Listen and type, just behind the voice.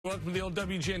Welcome to the old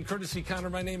WGN Courtesy Counter.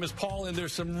 My name is Paul, and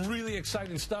there's some really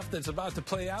exciting stuff that's about to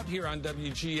play out here on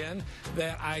WGN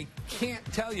that I can't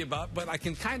tell you about, but I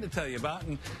can kind of tell you about.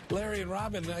 And Larry and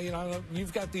Robin,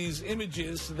 you've got these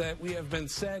images that we've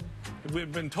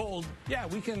been told, yeah,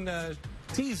 we can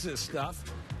tease this stuff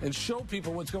and show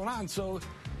people what's going on. So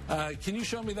can you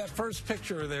show me that first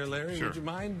picture there, Larry? Sure. Would you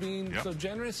mind being so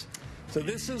generous? So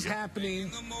this is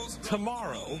happening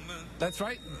tomorrow. That's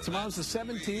right. Tomorrow's the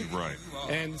 17th. Right.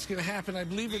 And it's going to happen, I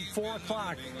believe, at 4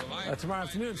 o'clock tomorrow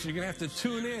afternoon. So you're going to have to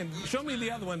tune in. Show me the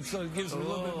other one so it gives me a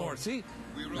little bit more. See,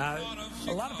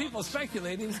 a lot of people are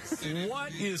speculating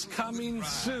what is coming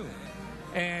soon.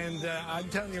 And I'm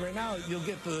telling you right now, you'll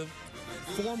get the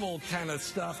formal kind of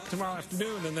stuff tomorrow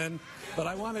afternoon, but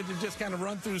I wanted to just kind of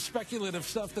run through speculative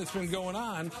stuff that's been going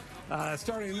on,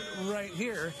 starting right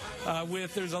here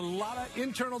there's a lot of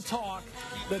internal talk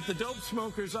that the dope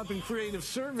smokers up in Creative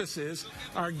Services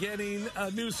are getting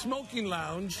a new smoking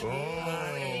lounge.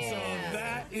 And so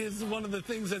that is one of the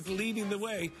things that's leading the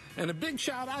way. And a big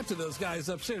shout out to those guys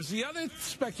upstairs. The other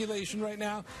speculation right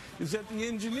now is that the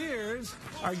engineers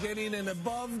are getting an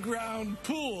above ground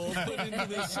pool put into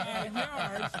this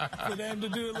yard for them to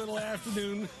do a little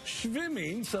afternoon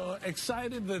swimming. So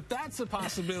excited that that's a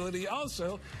possibility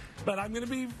also. But I'm going to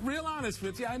be real honest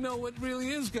with you. I know what really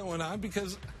is going on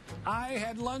because I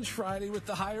had lunch Friday with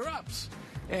the higher-ups.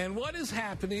 And what is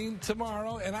happening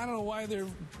tomorrow, and I don't know why they're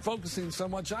focusing so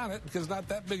much on it because not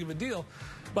that big of a deal,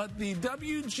 but the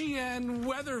WGN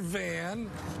weather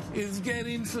van is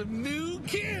getting some new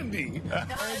candy.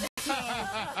 And so,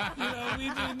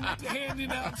 we've been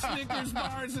handing out Snickers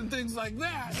bars and things like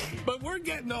that, but we're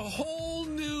getting a whole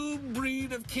new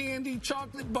breed of candy,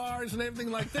 chocolate bars, and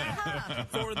everything like that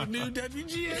for the new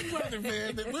WGN weather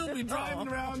van that will be driving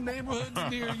around neighborhoods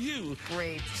near you.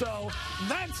 Great. So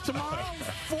that's tomorrow,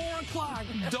 4 o'clock.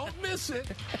 Don't miss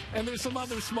it. And there's some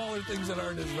other smaller things that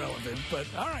aren't as relevant. But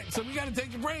all right, so we got to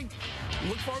take a break.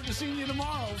 Look forward to seeing you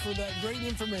tomorrow for that great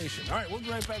information. All right, we'll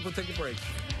be right back. We'll take a break.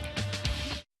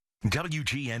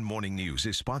 WGN Morning News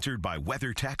is sponsored by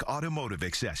WeatherTech Automotive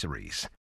Accessories.